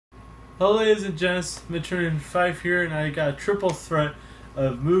Hello ladies and gents, Mitchell5 here, and I got a triple threat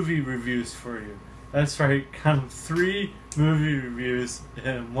of movie reviews for you. That's right, kind of 3 movie reviews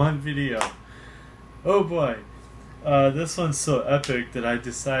in one video. Oh boy, this one's so epic that I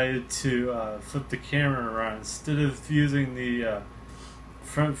decided to flip the camera around. Instead of using the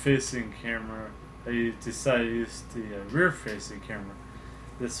front-facing camera, I decided to use the rear-facing camera.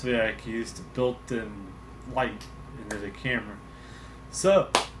 This way I can use the built-in light into the camera. So,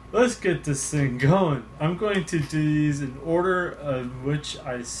 let's get this thing going. I'm going to do these in order of which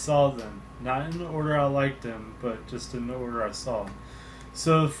I saw them. Not in the order I liked them, but just in the order I saw them.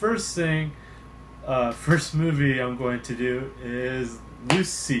 So the first thing, first movie I'm going to do is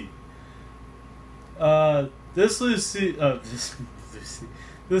Lucy.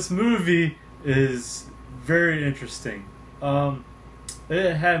 This movie is very interesting.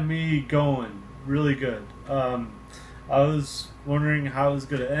 It had me going really good. I was wondering how it was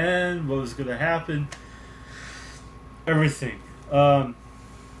going to end, what was going to happen, everything.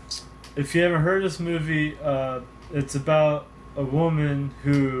 If you haven't heard this movie, it's about a woman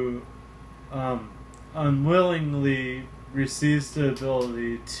who unwillingly receives the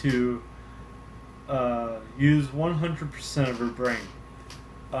ability to use 100% of her brain.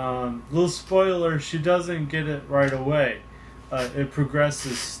 Little spoiler, she doesn't get it right away. It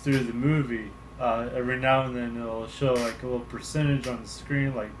progresses through the movie. Every now and then it'll show like a little percentage on the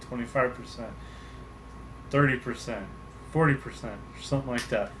screen, like 25%, 30%, 40%, or something like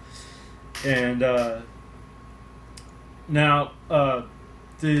that. And now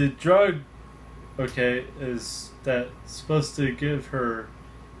the drug, okay, is that supposed to give her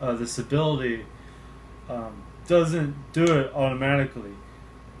this ability, doesn't do it automatically,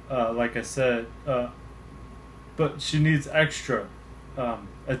 like I said, but she needs extra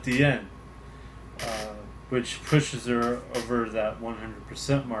at the end. Which pushes her over that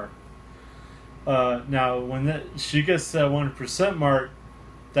 100% mark. Now, when she gets to that 100% mark,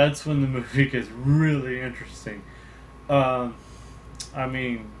 that's when the movie gets really interesting. I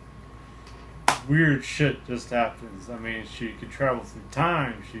mean, weird shit just happens. I mean, she could travel through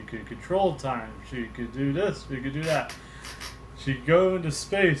time, she could control time, she could do this, she could do that. She could go into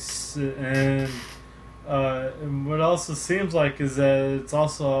space, and what also seems like is that it's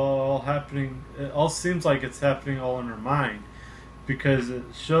also all happening. It all seems like it's happening all in her mind, because it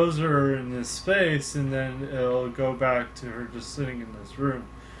shows her in this space, and then it'll go back to her just sitting in this room,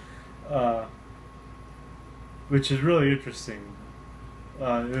 which is really interesting. It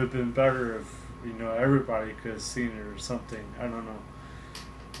would have been better if everybody could have seen it or something. I don't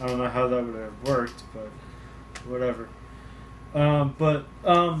know how that would have worked, but whatever.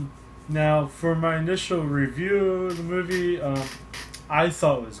 Now, for my initial review of the movie, I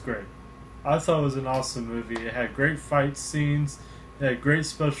thought it was great. I thought it was an awesome movie. It had great fight scenes. It had great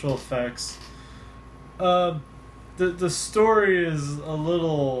special effects. The story is a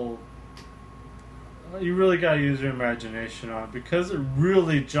little... You really got to use your imagination on it, because it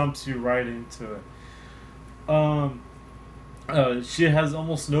really jumps you right into it. She has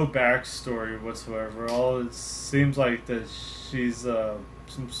almost no backstory whatsoever. All it seems like that she's...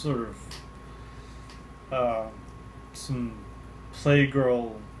 some sort of some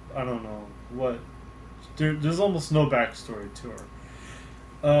playgirl, I don't know what. There's almost no backstory to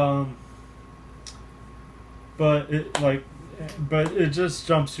her, but it just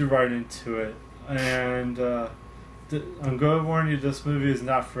jumps you right into it. And I'm going to warn you, this movie is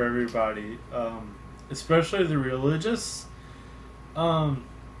not for everybody, especially the religious,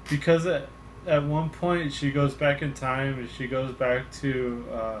 because at one point she goes back in time, and she goes back to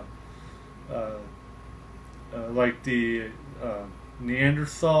like the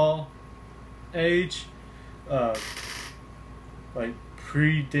Neanderthal age, like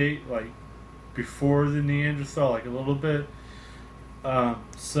predate, like before the Neanderthal, like a little bit.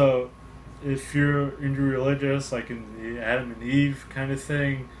 So if you're into religious, like in the Adam and Eve kind of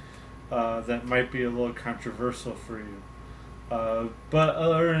thing, that might be a little controversial for you. But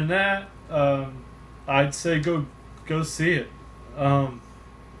other than that, I'd say go see it.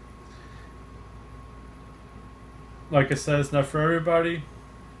 Like I said, it's not for everybody.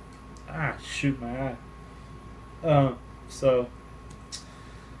 Shoot my eye.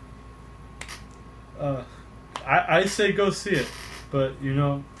 I say go see it. But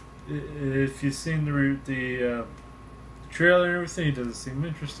if you've seen the trailer and everything, it doesn't seem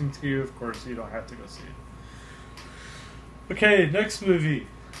interesting to you, of course you don't have to go see it. Okay, next movie.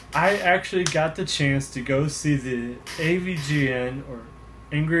 I actually got the chance to go see the AVGN, or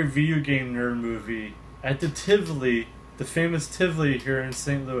Angry Video Game Nerd movie, at the Tivoli, the famous Tivoli here in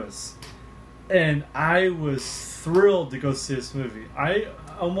St. Louis. And I was thrilled to go see this movie.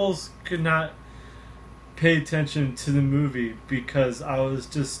 almost could not pay attention to the movie because I was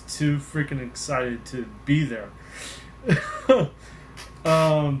just too freaking excited to be there.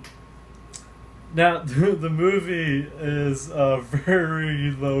 Now, the movie is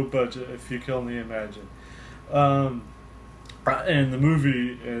very low budget, if you can only imagine. And the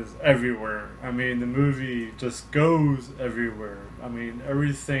movie is everywhere. I mean, the movie just goes everywhere. I mean,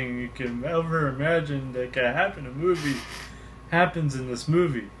 everything you can ever imagine that can happen in a movie happens in this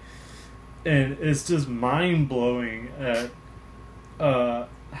movie. And it's just mind-blowing at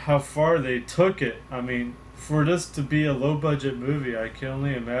how far they took it. I mean, for this to be a low-budget movie, I can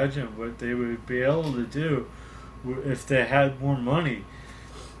only imagine what they would be able to do if they had more money.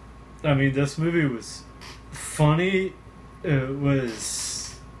 I mean, this movie was funny. It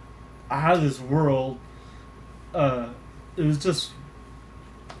was out of this world. It was just...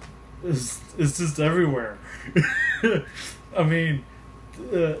 It's just everywhere. I mean...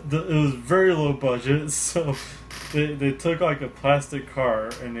 it was very low budget, so they took like a plastic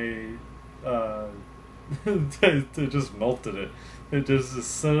car and they just melted it. They just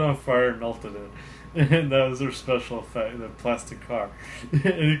set it on fire and melted it, and that was their special effect, the plastic car.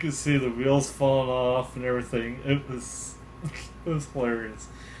 And you could see the wheels falling off and everything. It was hilarious.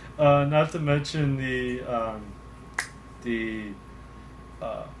 Not to mention the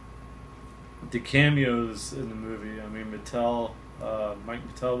cameos in the movie. I mean, Mike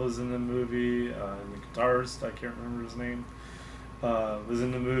Mattel was in the movie, and the guitarist, I can't remember his name, was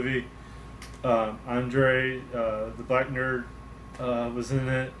in the movie. Andre, the black nerd, was in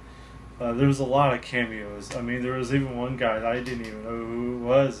it. There was a lot of cameos. I mean, there was even one guy that I didn't even know who it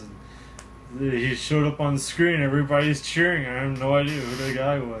was. And he showed up on the screen, everybody's cheering. I have no idea who the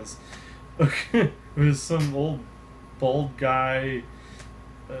guy was. It was some old, bald guy,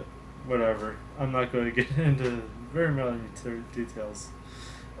 whatever. I'm not going to get into very minute details,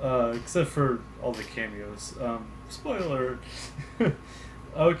 except for all the cameos. Spoiler.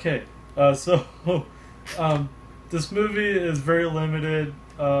 Okay, so this movie is very limited.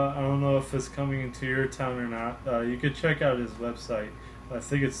 I don't know if it's coming into your town or not. You could check out his website. I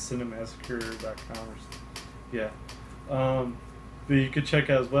think it's cinemassacre.com or something. Yeah. But you could check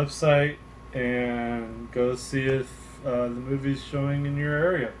out his website and go see if the movie's showing in your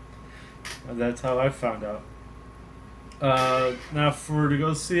area. That's how I found out. Now to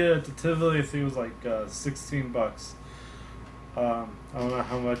go see it at the Tivoli, I think it was like $16. I don't know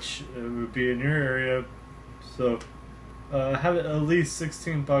how much it would be in your area, so have at least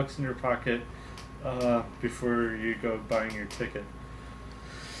 $16 in your pocket before you go buying your ticket.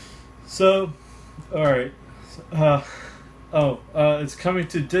 So, alright. It's coming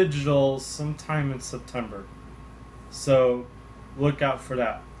to digital sometime in September, so look out for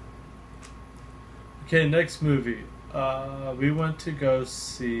that. Okay, next movie. We went to go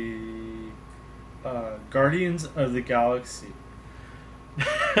see Guardians of the Galaxy.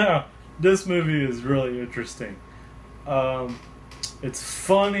 This movie is really interesting. It's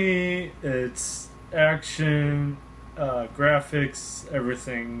funny, it's action, graphics,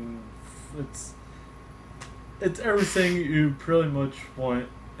 everything. It's everything you pretty much want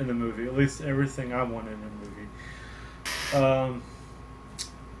in a movie. At least everything I want in a movie.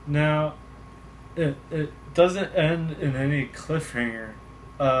 Now, it doesn't end in any cliffhanger.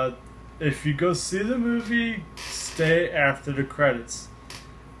 If you go see the movie, stay after the credits,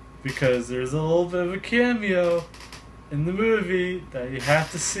 because there's a little bit of a cameo in the movie that you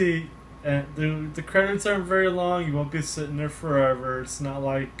have to see. And the credits aren't very long. You won't be sitting there forever. It's not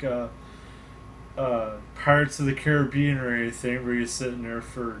like Pirates of the Caribbean or anything, where you're sitting there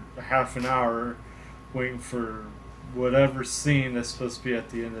for half an hour waiting for whatever scene that's supposed to be at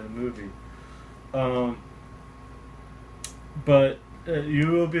the end of the movie. But you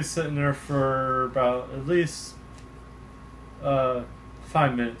will be sitting there for about at least 5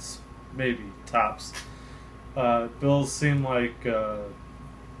 minutes, maybe, tops. Bills seem like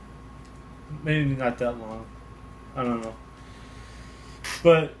maybe not that long. I don't know.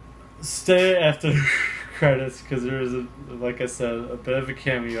 But stay after the credits, because there is, like I said, a bit of a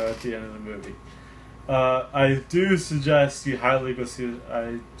cameo at the end of the movie. I do suggest you highly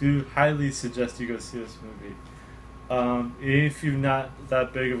suggest you go see this movie. If you're not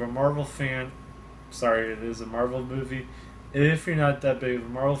that big of a Marvel fan, sorry, it is a Marvel movie. If you're not that big of a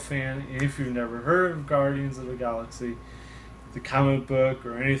Marvel fan, if you've never heard of Guardians of the Galaxy, the comic book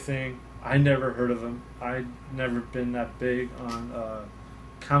or anything, I never heard of them. I've never been that big on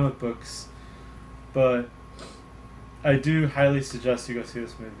comic books, but I do highly suggest you go see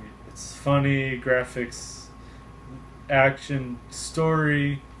this movie. It's funny, graphics, action,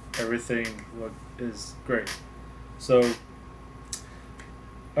 story, everything is great. So,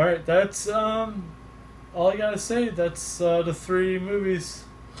 All right, that's all I gotta say. That's the three movies.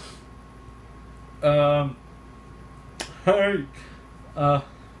 All right, all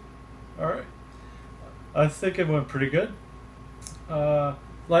right. I think it went pretty good.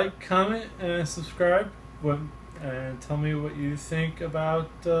 Like, comment, and subscribe. And tell me what you think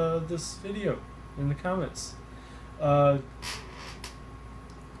about this video in the comments. Alright,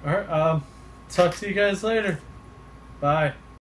 talk to you guys later. Bye.